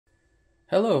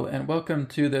Hello and welcome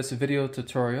to this video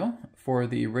tutorial for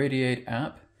the RAYD8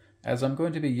 app, as I'm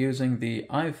going to be using the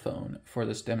iPhone for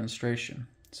this demonstration.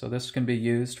 So this can be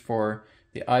used for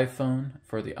the iPhone,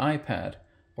 for the iPad,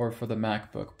 or for the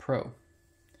MacBook Pro.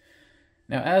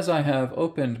 Now, as I have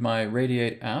opened my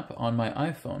RAYD8 app on my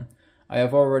iPhone, I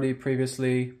have already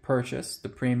previously purchased the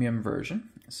premium version.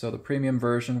 So the premium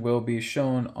version will be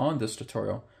shown on this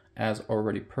tutorial as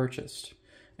already purchased.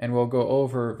 And we'll go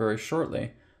over very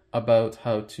shortly about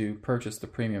how to purchase the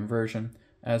premium version,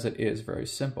 as it is very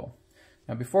simple.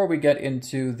 Now, before we get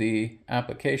into the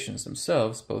applications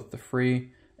themselves, both the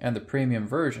free and the premium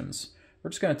versions, we're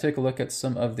just going to take a look at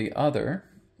some of the other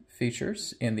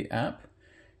features in the app.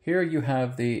 Here you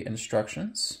have the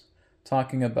instructions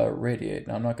talking about RAYD8.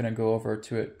 Now, I'm not going to go over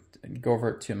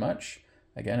it too much.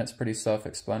 Again, it's pretty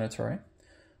self-explanatory,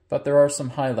 but there are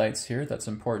some highlights here that's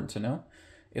important to know.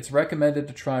 It's recommended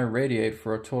to try RAYD8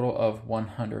 for a total of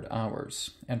 100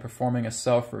 hours and performing a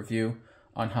self-review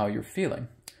on how you're feeling.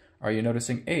 Are you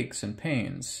noticing aches and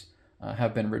pains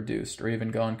have been reduced or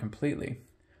even gone completely?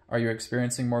 Are you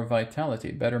experiencing more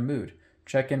vitality, better mood?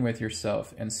 Check in with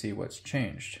yourself and see what's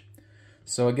changed.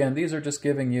 So again, these are just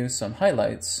giving you some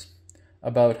highlights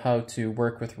about how to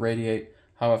work with RAYD8,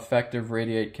 how effective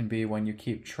RAYD8 can be when you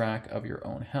keep track of your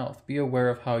own health. Be aware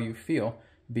of how you feel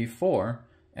before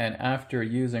and after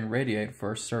using RAYD8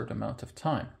 for a certain amount of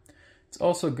time. It's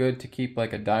also good to keep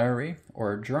like a diary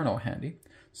or a journal handy,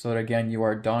 so that again you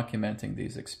are documenting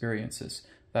these experiences.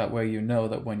 That way you know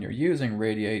that when you're using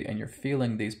RAYD8 and you're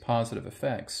feeling these positive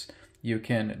effects, you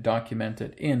can document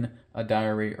it in a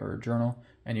diary or a journal,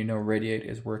 and you know RAYD8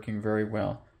 is working very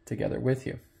well together with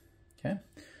you. Okay.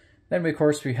 Then of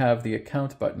course we have the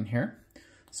account button here.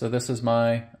 So this is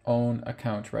my own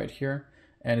account right here,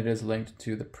 and it is linked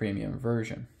to the premium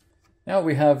version. Now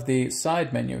we have the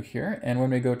side menu here, and when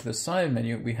we go to the side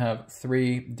menu, we have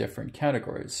three different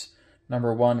categories.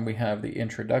 Number one, we have the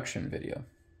introduction video.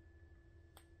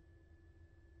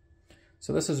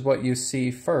 So this is what you see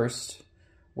first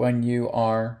when you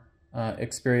are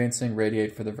experiencing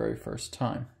RAYD8 for the very first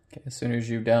time. Okay, as soon as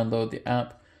you download the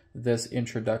app, this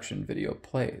introduction video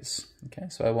plays. Okay,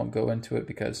 so I won't go into it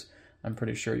because I'm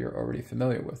pretty sure you're already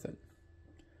familiar with it.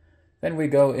 Then we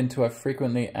go into a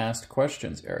frequently asked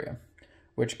questions area,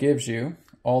 which gives you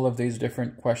all of these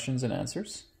different questions and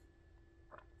answers.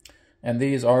 And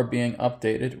these are being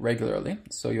updated regularly,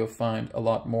 so you'll find a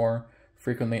lot more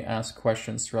frequently asked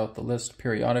questions throughout the list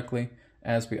periodically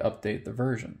as we update the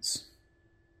versions.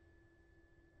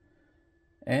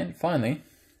 And finally,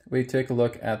 we take a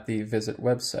look at the visit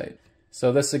website.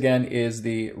 So this again is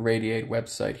the RAYD8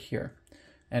 website here.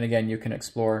 And again, you can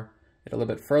explore it a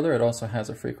little bit further. It also has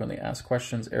a frequently asked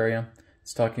questions area.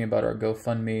 It's talking about our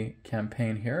GoFundMe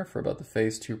campaign here for about the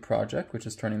Phase 2 project, which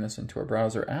is turning this into a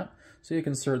browser app. So you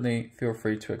can certainly feel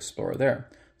free to explore there.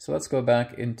 So let's go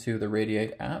back into the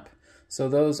RAYD8 app. So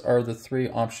those are the three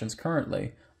options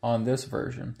currently on this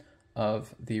version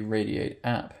of the RAYD8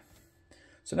 app.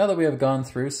 So now that we have gone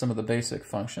through some of the basic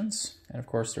functions, and of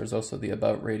course there's also the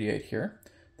About RAYD8 here.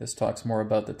 This talks more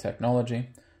about the technology,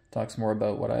 talks more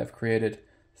about what I have created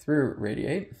through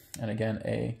RAYD8, and again,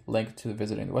 a link to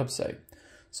visiting the website.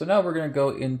 So now we're going to go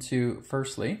into,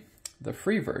 firstly, the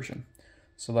free version.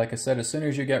 So like I said, as soon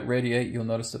as you get RAYD8, you'll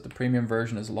notice that the premium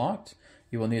version is locked.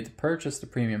 You will need to purchase the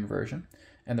premium version,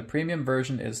 and the premium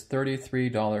version is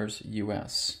 $33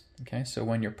 US. Okay, so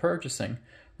when you're purchasing,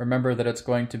 remember that it's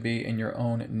going to be in your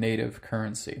own native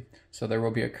currency. So there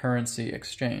will be a currency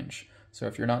exchange. So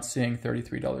if you're not seeing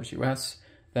 $33 US,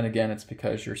 then again, it's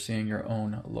because you're seeing your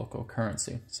own local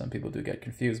currency. Some people do get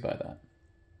confused by that.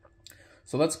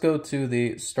 So let's go to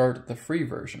the start the free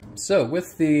version. So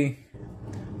with the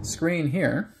screen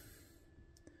here,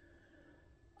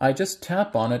 I just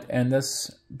tap on it and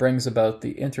this brings about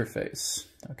the interface.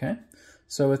 Okay.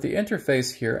 So with the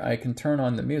interface here, I can turn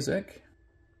on the music.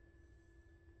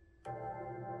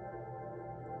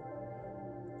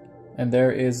 And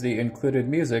there is the included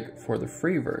music for the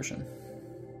free version.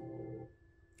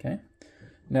 Okay.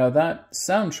 Now that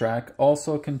soundtrack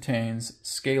also contains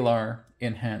scalar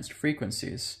enhanced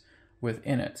frequencies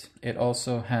within it. It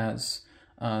also has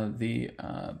the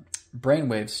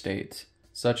brainwave state,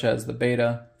 such as the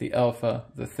beta, the alpha,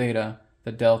 the theta,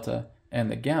 the delta, and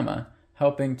the gamma,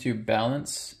 helping to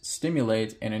balance,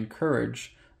 stimulate, and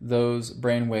encourage those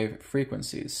brainwave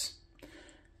frequencies.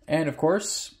 And of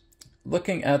course,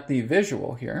 looking at the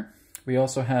visual here, we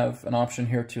also have an option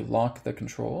here to lock the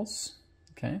controls.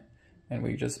 Okay, and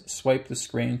we just swipe the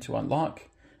screen to unlock,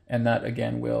 and that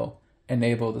again will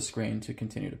enable the screen to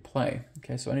continue to play.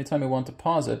 Okay, so anytime we want to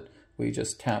pause it, we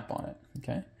just tap on it.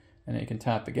 Okay, and then you can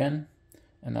tap again,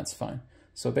 and that's fine.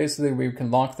 So basically we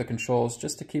can lock the controls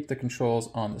just to keep the controls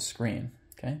on the screen.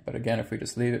 Okay, but again, if we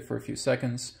just leave it for a few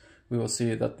seconds, we will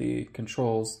see that the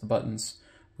controls, the buttons,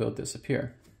 will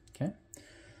disappear. Okay.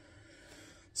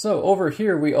 So over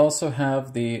here, we also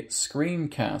have the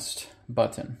screencast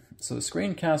button. So the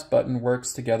screencast button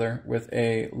works together with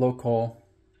a local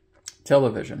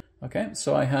television. Okay,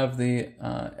 so I have the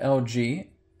LG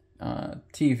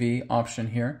TV option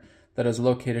here that is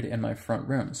located in my front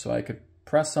room. So I could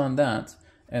press on that,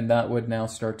 and that would now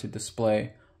start to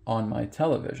display on my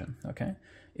television. Okay.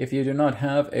 If you do not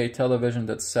have a television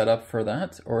that's set up for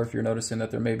that, or if you're noticing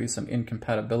that there may be some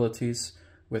incompatibilities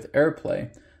with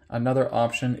AirPlay, another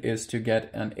option is to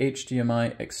get an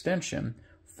HDMI extension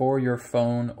for your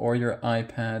phone or your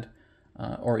iPad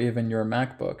or even your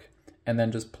MacBook, and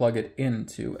then just plug it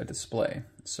into a display.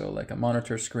 So like a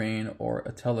monitor screen or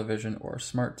a television or a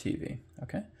smart TV.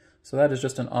 Okay, so that is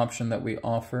just an option that we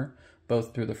offer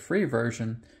both through the free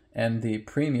version and the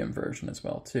premium version as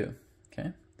well too.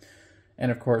 Okay.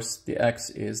 And of course, the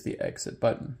X is the exit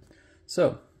button.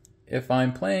 So if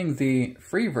I'm playing the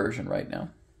free version right now,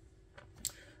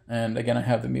 and again, I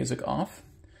have the music off,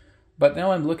 but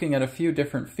now I'm looking at a few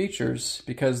different features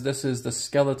because this is the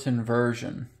skeleton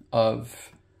version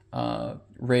of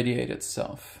RAYD8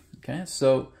 itself. Okay,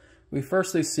 so we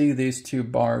firstly see these two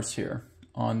bars here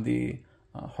on the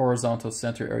horizontal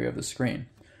center area of the screen.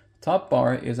 Top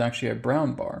bar is actually a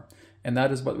brown bar, and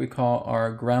that is what we call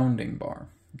our grounding bar.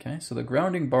 Okay, so the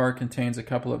grounding bar contains a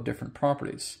couple of different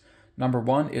properties. Number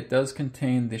one, it does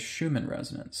contain the Schumann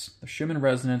resonance. The Schumann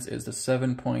resonance is the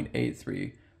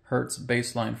 7.83 Hertz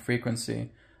baseline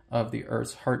frequency of the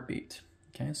Earth's heartbeat.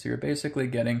 Okay, so you're basically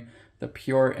getting the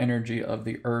pure energy of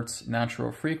the Earth's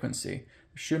natural frequency,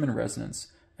 Schumann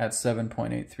resonance, at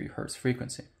 7.83 Hertz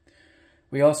frequency.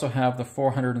 We also have the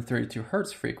 432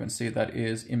 Hertz frequency that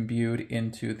is imbued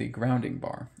into the grounding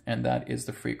bar, and that is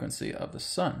the frequency of the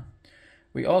sun.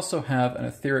 We also have an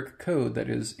etheric code that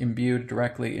is imbued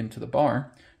directly into the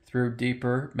bar through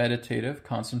deeper meditative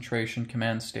concentration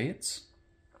command states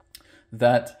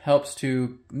that helps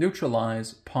to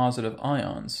neutralize positive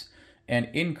ions and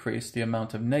increase the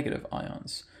amount of negative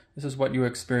ions. This is what you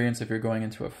experience if you're going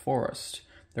into a forest.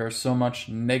 There are so much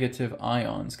negative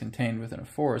ions contained within a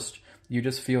forest, you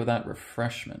just feel that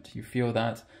refreshment. You feel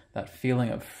that feeling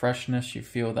of freshness. You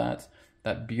feel that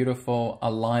beautiful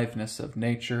aliveness of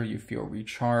nature. You feel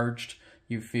recharged.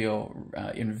 You feel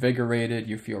invigorated.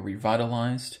 You feel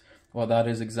revitalized. Well, that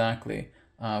is exactly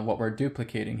what we're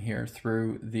duplicating here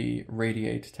through the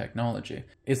RAYD8 technology,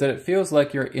 is that it feels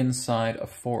like you're inside a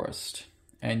forest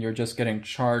and you're just getting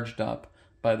charged up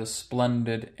by the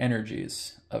splendid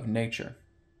energies of nature.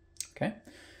 Okay.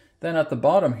 Then at the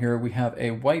bottom here, we have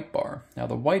a white bar. Now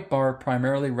the white bar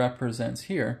primarily represents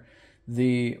here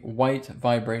the white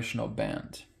vibrational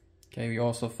band. Okay, you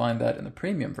also find that in the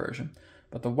premium version.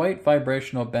 But the white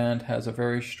vibrational band has a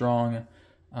very strong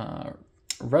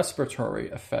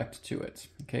respiratory effect to it.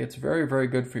 Okay, it's very, very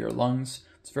good for your lungs.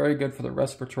 It's very good for the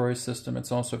respiratory system.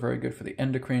 It's also very good for the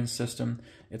endocrine system.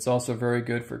 It's also very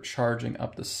good for charging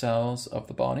up the cells of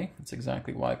the body. That's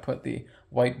exactly why I put the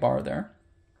white bar there.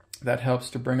 That helps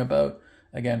to bring about,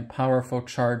 again, powerful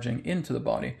charging into the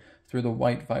body through the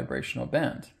white vibrational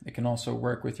band. It can also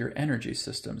work with your energy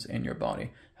systems in your body.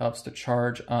 Helps to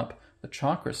charge up the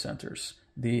chakra centers,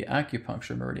 the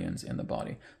acupuncture meridians in the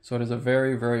body. So it is a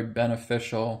very, very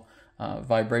beneficial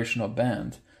vibrational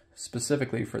band,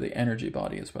 specifically for the energy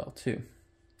body as well too.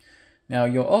 Now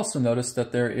you'll also notice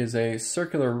that there is a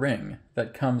circular ring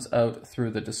that comes out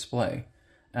through the display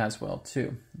as well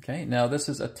too. Okay, now this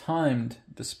is a timed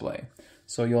display.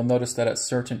 So you'll notice that at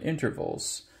certain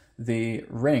intervals, the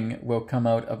ring will come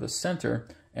out of the center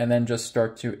and then just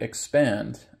start to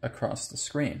expand across the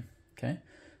screen. Okay,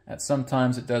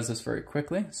 sometimes it does this very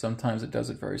quickly, sometimes it does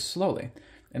it very slowly.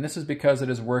 And this is because it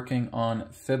is working on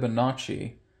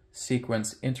Fibonacci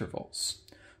sequence intervals.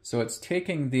 So it's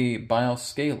taking the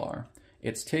bioscalar,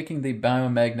 it's taking the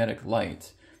biomagnetic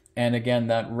light, and again,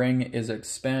 that ring is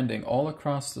expanding all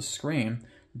across the screen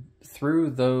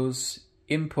through those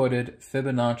inputted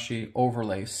Fibonacci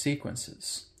overlay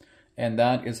sequences. And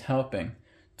that is helping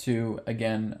to,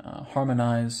 again,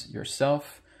 harmonize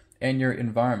yourself and your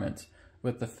environment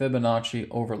with the Fibonacci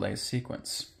overlay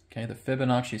sequence. Okay, the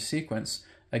Fibonacci sequence,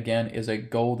 again, is a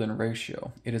golden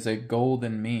ratio. It is a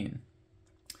golden mean.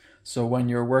 So when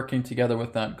you're working together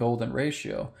with that golden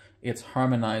ratio, it's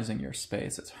harmonizing your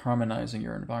space, it's harmonizing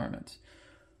your environment.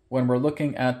 When we're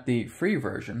looking at the free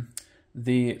version,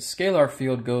 the scalar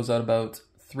field goes at about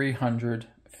 300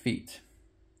 feet.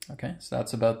 Okay, so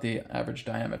that's about the average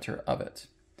diameter of it.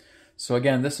 So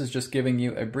again, this is just giving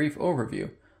you a brief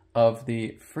overview of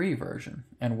the free version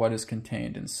and what is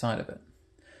contained inside of it.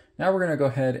 Now we're going to go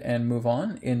ahead and move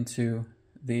on into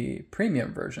the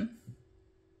premium version.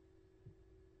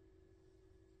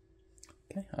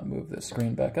 Okay, I'll move the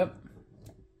screen back up.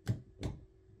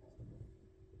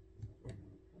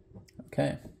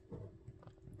 Okay.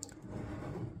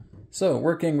 So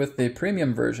working with the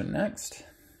premium version next,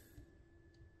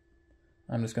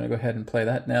 I'm just going to go ahead and play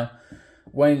that. Now,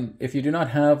 if you do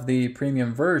not have the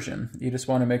premium version, you just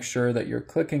want to make sure that you're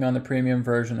clicking on the premium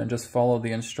version and just follow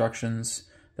the instructions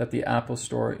that the Apple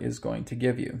Store is going to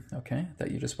give you, okay?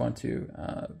 That you just want to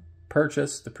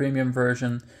purchase the premium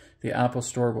version. The Apple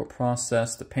Store will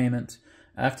process the payment.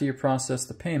 After you process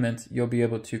the payment, you'll be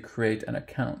able to create an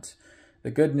account.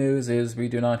 The good news is we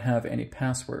do not have any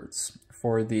passwords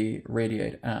for the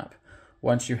RAYD8 app.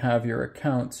 Once you have your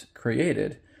account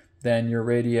created, then your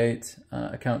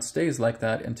RAYD8 account stays like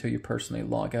that until you personally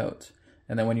log out.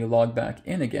 And then when you log back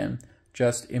in again,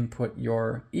 just input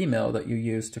your email that you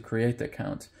used to create the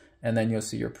account, and then you'll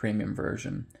see your premium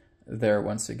version there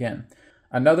once again.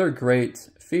 Another great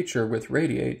feature with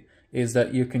RAYD8 is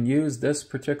that you can use this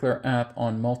particular app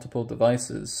on multiple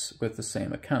devices with the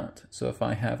same account. So if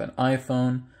I have an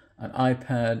iPhone, an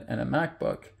iPad, and a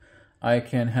MacBook, I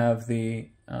can have the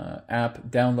app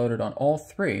downloaded on all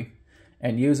three,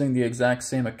 and using the exact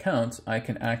same account, I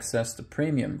can access the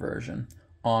premium version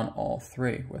on all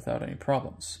three without any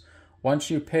problems.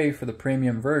 Once you pay for the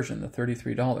premium version, the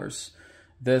 $33,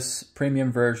 this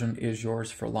premium version is yours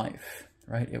for life,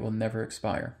 right? It will never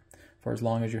expire for as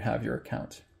long as you have your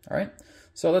account, all right?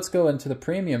 So let's go into the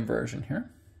premium version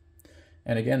here.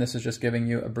 And again, this is just giving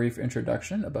you a brief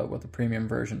introduction about what the premium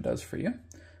version does for you.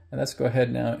 And let's go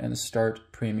ahead now and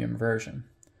start premium version.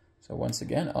 So once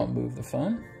again, I'll move the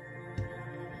phone.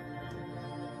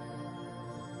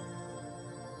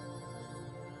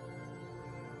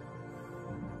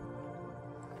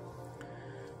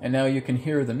 And now you can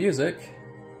hear the music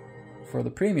for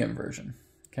the premium version,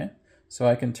 okay? So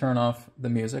I can turn off the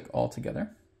music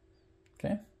altogether,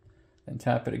 okay? And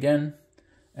tap it again,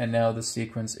 and now the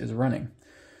sequence is running.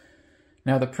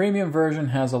 Now the premium version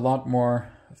has a lot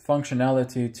more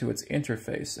functionality to its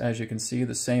interface. As you can see,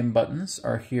 the same buttons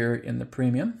are here in the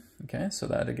premium, okay? So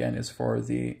that again is for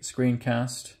the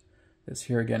screencast. This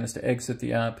here again is to exit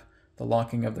the app, the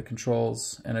locking of the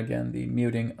controls, and again, the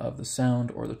muting of the sound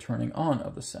or the turning on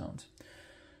of the sound.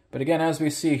 But again, as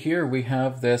we see here, we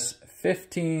have this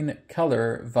 15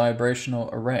 color vibrational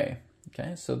array.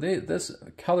 Okay, so this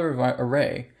color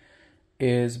array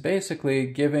is basically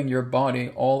giving your body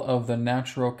all of the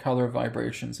natural color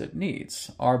vibrations it needs.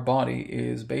 Our body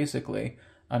is basically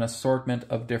an assortment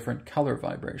of different color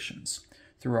vibrations.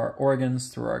 Through our organs,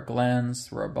 through our glands,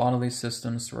 through our bodily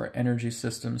systems, through our energy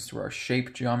systems, through our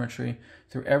shape geometry,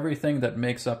 through everything that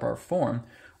makes up our form,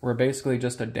 we're basically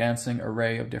just a dancing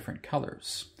array of different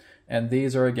colors. And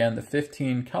these are, again, the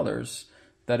 15 colors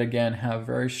that, again, have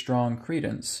very strong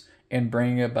credence in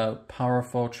bringing about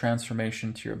powerful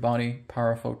transformation to your body,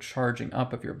 powerful charging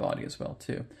up of your body as well,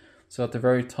 too. So at the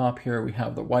very top here, we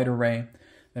have the white array,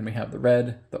 then we have the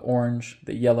red, the orange,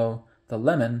 the yellow, the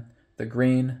lemon, the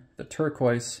green, the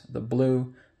turquoise, the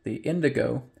blue, the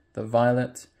indigo, the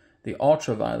violet, the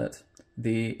ultraviolet,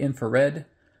 the infrared,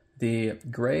 the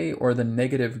gray or the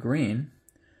negative green,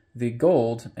 the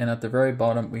gold, and at the very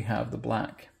bottom we have the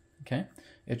black, okay?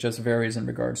 It just varies in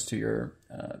regards to your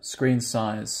screen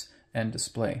size and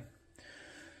display.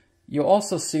 You'll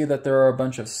also see that there are a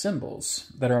bunch of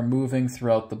symbols that are moving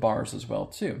throughout the bars as well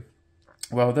too.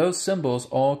 Well, those symbols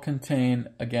all contain,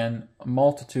 again, a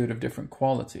multitude of different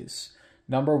qualities.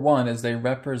 Number one is they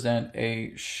represent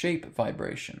a shape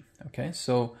vibration, okay?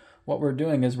 So what we're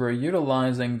doing is we're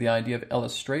utilizing the idea of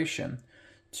illustration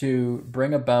to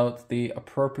bring about the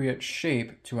appropriate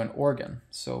shape to an organ.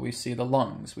 So we see the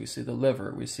lungs, we see the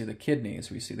liver, we see the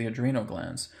kidneys, we see the adrenal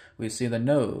glands, we see the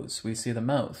nose, we see the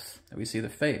mouth, we see the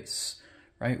face,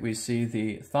 right? We see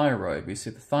the thyroid, we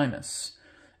see the thymus,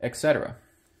 etc.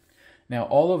 Now,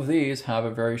 all of these have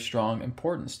a very strong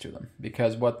importance to them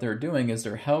because what they're doing is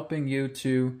they're helping you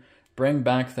to bring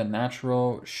back the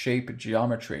natural shape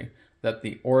geometry that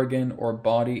the organ or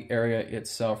body area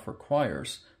itself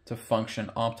requires to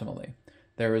function optimally.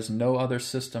 There is no other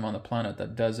system on the planet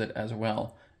that does it as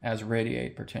well as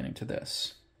RAYD8 pertaining to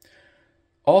this.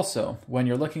 Also, when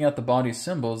you're looking at the body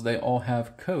symbols, they all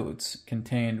have codes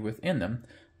contained within them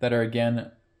that are,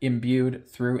 again, imbued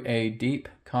through a deep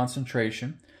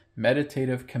concentration,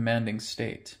 meditative commanding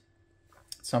state.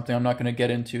 It's something I'm not going to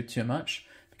get into too much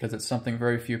because it's something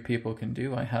very few people can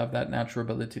do. I have that natural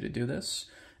ability to do this.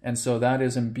 And so that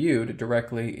is imbued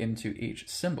directly into each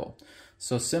symbol.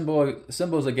 So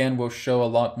symbols again will show a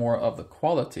lot more of the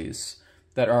qualities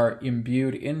that are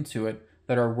imbued into it,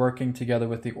 that are working together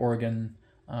with the organ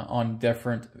on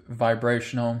different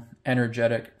vibrational,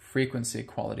 energetic, frequency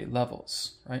quality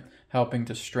levels, right? Helping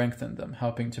to strengthen them,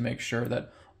 helping to make sure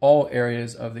that all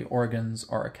areas of the organs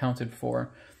are accounted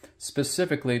for,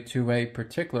 specifically to a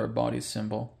particular body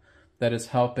symbol that is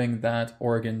helping that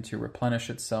organ to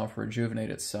replenish itself, rejuvenate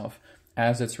itself,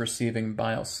 as it's receiving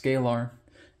bioscalar,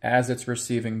 as it's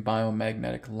receiving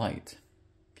biomagnetic light,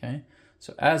 okay?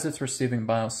 So as it's receiving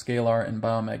bioscalar and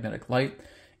biomagnetic light,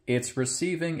 it's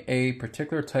receiving a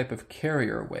particular type of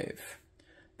carrier wave.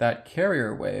 That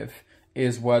carrier wave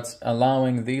is what's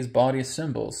allowing these body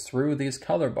symbols through these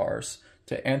color bars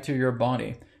to enter your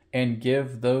body and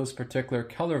give those particular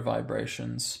color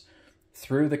vibrations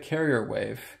through the carrier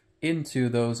wave into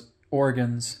those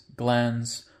organs,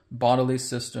 glands, bodily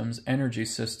systems, energy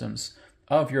systems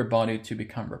of your body to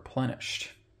become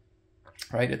replenished,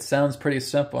 right? It sounds pretty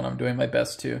simple, and I'm doing my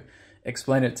best to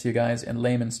explain it to you guys in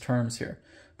layman's terms here,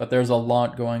 but there's a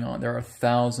lot going on. There are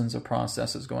thousands of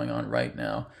processes going on right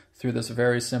now through this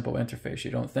very simple interface.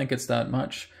 You don't think it's that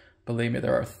much. Believe me,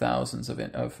 there are thousands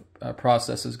of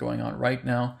processes going on right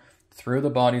now through the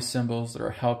body symbols that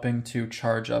are helping to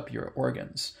charge up your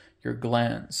organs, your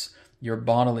glands, your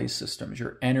bodily systems,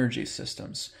 your energy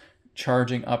systems,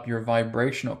 charging up your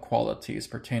vibrational qualities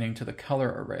pertaining to the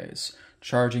color arrays,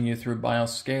 charging you through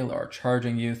bioscalar,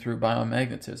 charging you through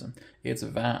biomagnetism. It's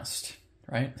vast,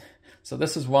 right? So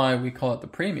this is why we call it the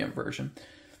premium version,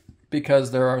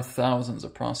 because there are thousands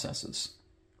of processes,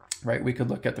 right? We could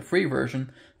look at the free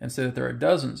version and say that there are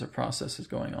dozens of processes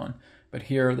going on, but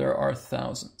here there are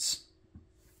thousands.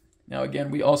 Now again,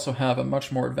 we also have a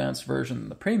much more advanced version than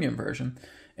the premium version,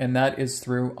 and that is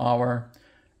through our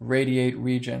RAYD8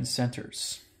 Regen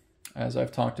Centers. As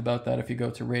I've talked about that, if you go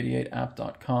to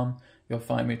RAYD8App.com, you'll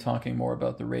find me talking more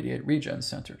about the RAYD8 Regen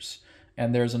Centers.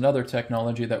 And there's another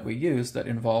technology that we use that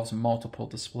involves multiple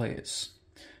displays.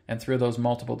 And through those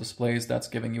multiple displays, that's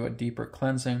giving you a deeper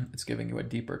cleansing, it's giving you a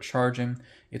deeper charging,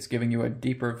 it's giving you a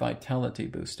deeper vitality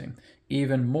boosting,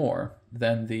 even more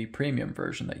than the premium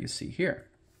version that you see here.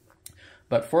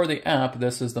 But for the app,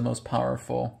 this is the most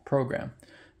powerful program,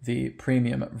 the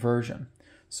premium version.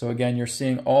 So again, you're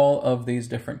seeing all of these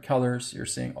different colors, you're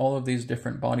seeing all of these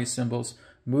different body symbols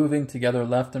moving together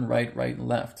left and right, right and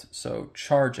left. So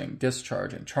charging,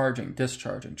 discharging, charging,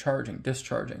 discharging, charging,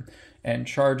 discharging, and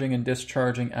charging and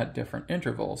discharging at different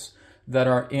intervals that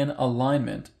are in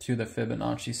alignment to the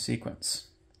Fibonacci sequence,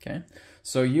 okay?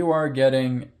 So you are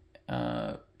getting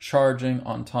charging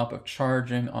on top of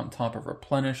charging, on top of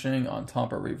replenishing, on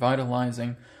top of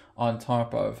revitalizing, on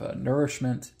top of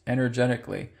nourishment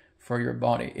energetically for your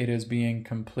body. It is being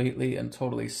completely and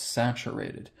totally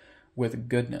saturated with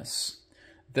goodness.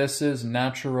 This is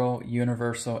natural,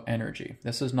 universal energy.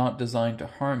 This is not designed to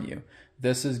harm you.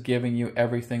 This is giving you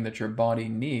everything that your body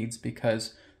needs,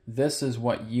 because this is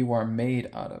what you are made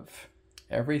out of.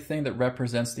 Everything that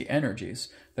represents the energies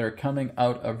that are coming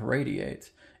out of RAYD8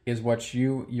 is what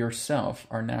you yourself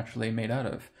are naturally made out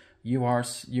of. You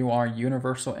are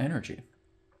universal energy.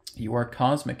 You are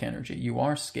cosmic energy. You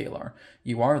are scalar.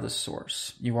 You are the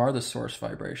source. You are the source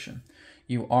vibration.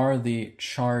 You are the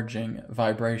charging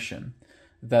vibration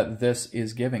that this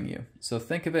is giving you. So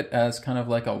think of it as kind of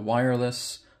like a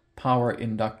wireless power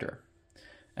inductor,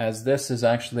 as this is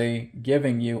actually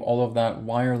giving you all of that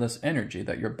wireless energy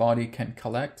that your body can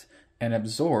collect and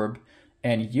absorb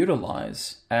and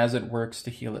utilize as it works to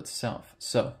heal itself.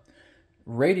 So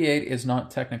RAYD8 is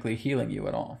not technically healing you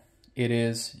at all. It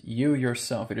is you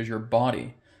yourself. It is your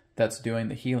body that's doing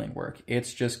the healing work.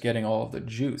 It's just getting all of the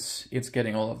juice. It's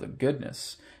getting all of the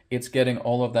goodness. It's getting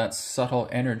all of that subtle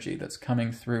energy that's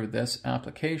coming through this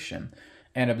application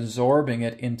and absorbing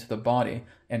it into the body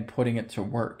and putting it to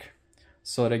work.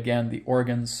 So that again, the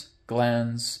organs,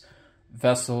 glands,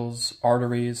 vessels,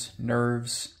 arteries,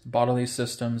 nerves, bodily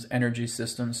systems, energy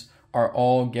systems are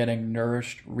all getting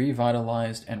nourished,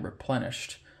 revitalized, and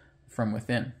replenished from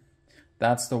within.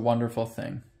 That's the wonderful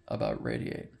thing about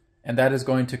RAYD8. And that is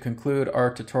going to conclude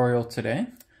our tutorial today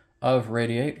of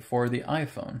RAYD8 for the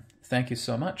iPhone. Thank you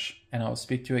so much, and I'll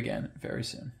speak to you again very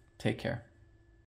soon. Take care.